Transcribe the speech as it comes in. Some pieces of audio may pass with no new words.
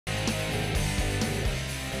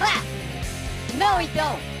Ah! Não,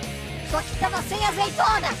 então. Só que tava sem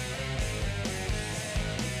azeitona.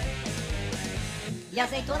 E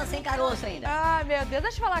azeitona sem caroço ainda. Ah, meu Deus.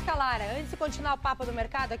 Deixa eu falar com a Lara, antes de continuar o papo do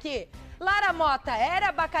mercado aqui. Lara Mota,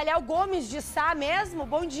 era bacalhau Gomes de Sá mesmo?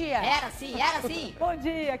 Bom dia. Era sim, era sim. Bom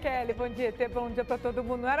dia, Kelly. Bom dia, bom dia pra todo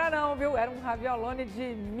mundo. Não era não, viu? Era um raviolone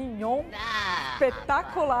de mignon.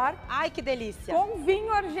 Espetacular. Ai, que delícia. Com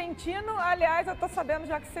vinho argentino. Aliás, eu tô sabendo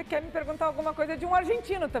já que você quer me perguntar alguma coisa de um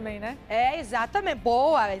argentino também, né? É, exatamente.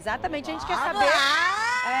 Boa, exatamente. A gente quer saber.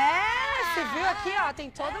 É, você viu aqui, ó,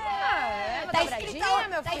 tem toda uma dobradinha,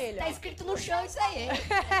 meu filho. Tá escrito no chão isso aí, hein?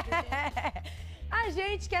 A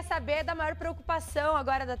gente quer saber da maior preocupação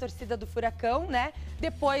agora da torcida do Furacão, né?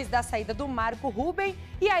 Depois da saída do Marco Ruben.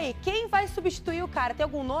 E aí, quem vai substituir o cara? Tem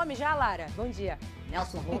algum nome já, Lara? Bom dia.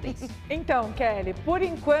 Nelson Rubens. Então, Kelly, por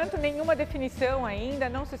enquanto, nenhuma definição ainda.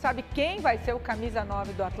 Não se sabe quem vai ser o camisa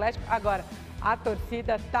 9 do Atlético. Agora, a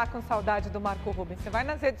torcida tá com saudade do Marco Ruben. Você vai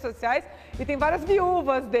nas redes sociais e tem várias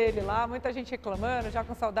viúvas dele lá, muita gente reclamando, já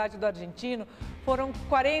com saudade do argentino. Foram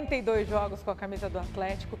 42 jogos com a camisa do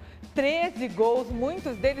Atlético, 13 gols,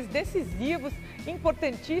 muitos deles decisivos,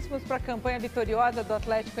 importantíssimos para a campanha vitoriosa do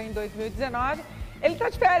Atlético em 2019. Ele tá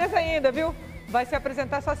de férias ainda, viu? Vai se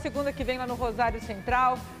apresentar só segunda que vem lá no Rosário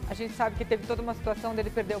Central. A gente sabe que teve toda uma situação dele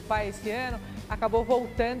perder o pai esse ano. Acabou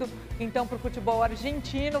voltando, então, para o futebol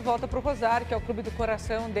argentino. Volta para o Rosário, que é o clube do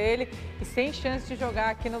coração dele. E sem chance de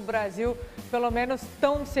jogar aqui no Brasil, pelo menos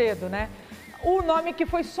tão cedo, né? O nome que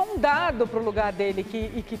foi sondado para o lugar dele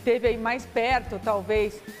e que teve aí mais perto,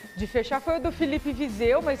 talvez, de fechar foi o do Felipe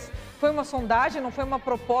Viseu, mas foi uma sondagem, não foi uma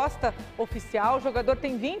proposta oficial. O jogador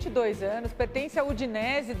tem 22 anos, pertence à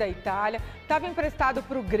Udinese da Itália, estava emprestado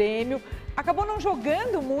para o Grêmio, acabou não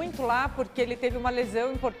jogando muito lá porque ele teve uma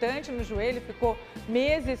lesão importante no joelho, ficou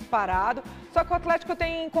meses parado. Só que o Atlético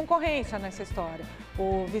tem concorrência nessa história.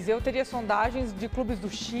 O Viseu teria sondagens de clubes do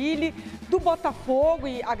Chile, do Botafogo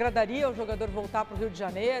e agradaria o jogador voltar para o Rio de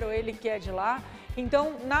Janeiro, ele que é de lá.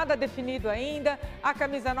 Então, nada definido ainda, a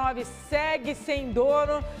camisa 9 segue sem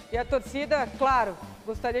dono e a torcida, claro,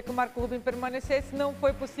 gostaria que o Marco Ruben permanecesse, não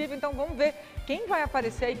foi possível, então vamos ver quem vai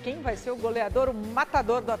aparecer e quem vai ser o goleador, o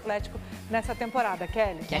matador do Atlético nessa temporada,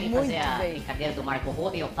 Kelly. Querem fazer a brincadeira do Marco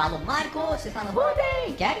Ruben? Eu falo Marco, vocês falam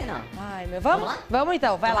Ruben, querem não? Ai, meu, vamos lá? Vamos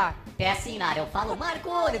então, vai lá. É assim, Lara, eu falo Marco,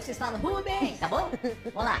 vocês falam Ruben, tá bom?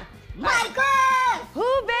 Vamos lá. Marco!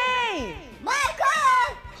 Ruben!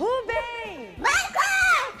 Marco! Ruben! Marco!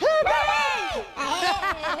 Ruben!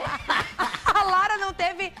 A Lara não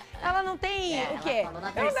teve, ela não tem o quê?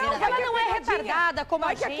 Ela Ela não é retardada como a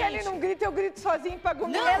gente. Vai que a Kelly não grita, eu grito sozinho pra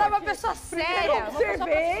comer. Não, ela é uma pessoa séria, uma pessoa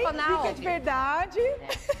profissional. Fica de verdade.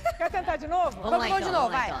 Quer tentar de novo? Vamos lá, de novo,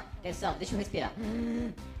 vai. Então. Atenção, deixa eu respirar.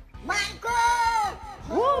 Marco!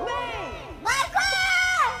 Ruben! Marco!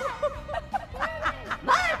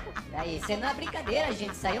 Marco! Aí, isso não é brincadeira,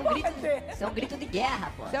 gente. Isso aí é um grito, isso é um grito de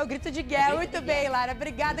guerra, pô. Isso é o grito de guerra. Muito bem, Lara.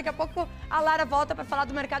 Obrigada. Daqui a pouco a Lara volta pra falar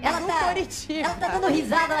do mercado do Coritiba. Ela tá dando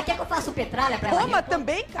risada, ela quer que eu faça o petralha pra ela. Toma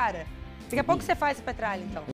também, cara. Daqui a pouco você faz o petralha, então.